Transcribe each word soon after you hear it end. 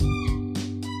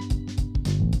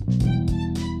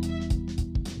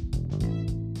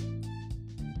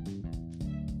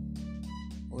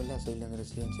soy Leandro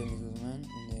Residencia Luis Guzmán,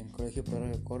 del Colegio Pedro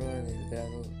de Córdoba del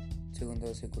grado segundo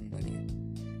de secundaria.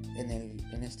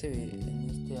 En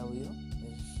este audio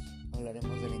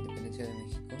hablaremos de la independencia de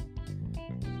México,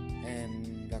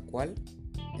 la cual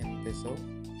empezó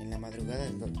en la madrugada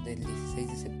del 16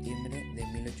 de septiembre de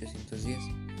 1810,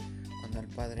 cuando el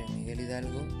padre Miguel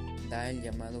Hidalgo da el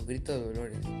llamado Grito de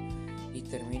Dolores, y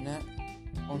termina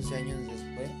 11 años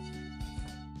después,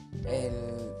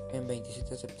 en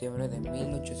 27 de septiembre de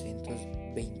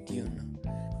 1821,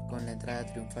 con la entrada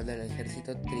triunfal del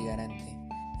ejército trigarante,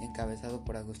 encabezado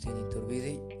por Agustín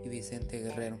Iturbide y Vicente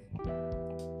Guerrero,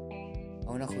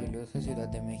 a una jubilosa Ciudad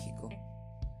de México.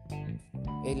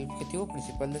 El objetivo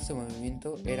principal de este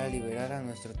movimiento era liberar a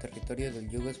nuestro territorio del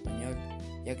yugo español,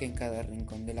 ya que en cada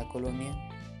rincón de la colonia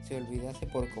se olvidase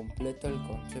por completo el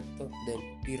concepto del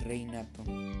virreinato.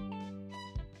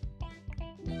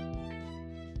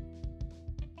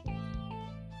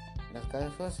 Las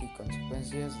causas y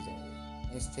consecuencias de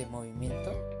este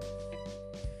movimiento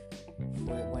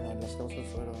las causas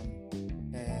fueron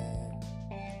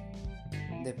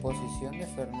la deposición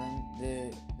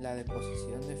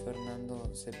de Fernando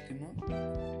VII,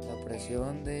 la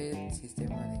opresión del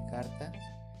sistema de cartas,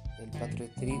 el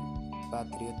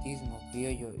patriotismo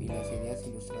criollo y las ideas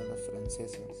ilustradas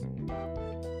francesas.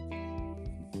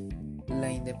 La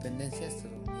independencia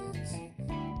estadounidense.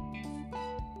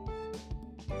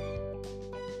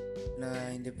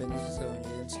 La independencia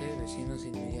estadounidense, vecinos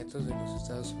inmediatos de los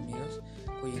Estados Unidos,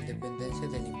 cuya independencia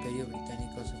del Imperio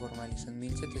Británico se formalizó en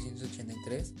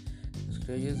 1783, los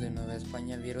criollos de Nueva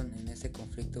España vieron en este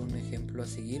conflicto un ejemplo a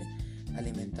seguir,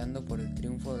 alimentando por el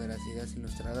triunfo de las ideas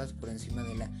ilustradas por encima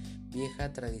de la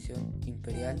vieja tradición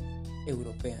imperial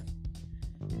europea.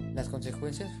 Las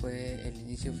consecuencias fue el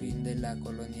inicio-fin de la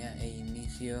colonia e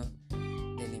inicio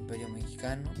del Imperio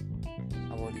Mexicano,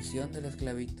 abolición de la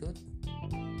esclavitud,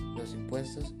 los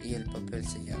impuestos y el papel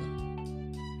sellado.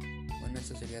 Bueno,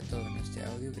 esto sería todo en este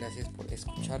audio. Gracias por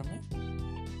escucharme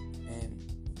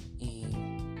y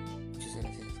muchas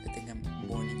gracias. Que tengan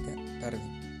bonita tarde.